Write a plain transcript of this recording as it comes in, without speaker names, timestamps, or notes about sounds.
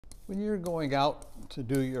When you're going out to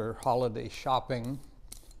do your holiday shopping,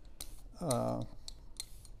 there's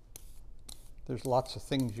lots of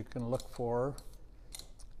things you can look for.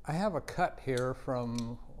 I have a cut here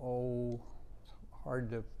from,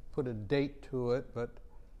 hard to put a date to it, but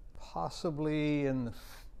possibly in the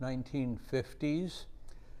 1950s.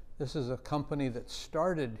 This is a company that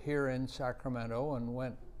started here in Sacramento and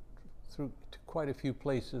went through to quite a few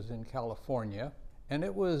places in California. And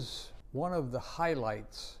it was one of the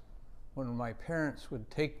highlights when my parents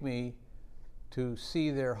would take me to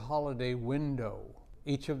see their holiday window.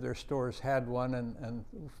 Each of their stores had one, and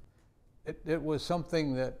it was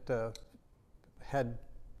something that had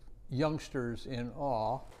youngsters in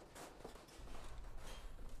awe.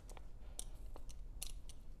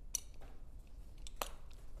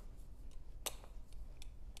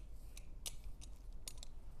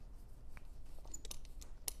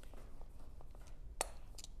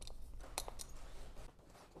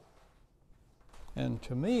 And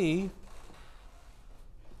to me,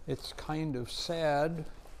 it's kind of sad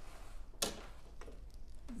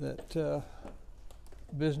that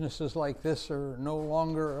businesses like this are no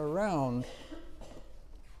longer around.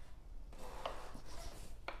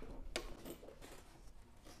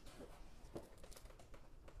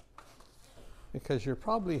 Because you're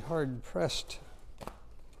probably hard-pressed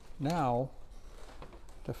now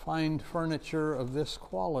to find furniture of this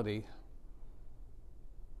quality.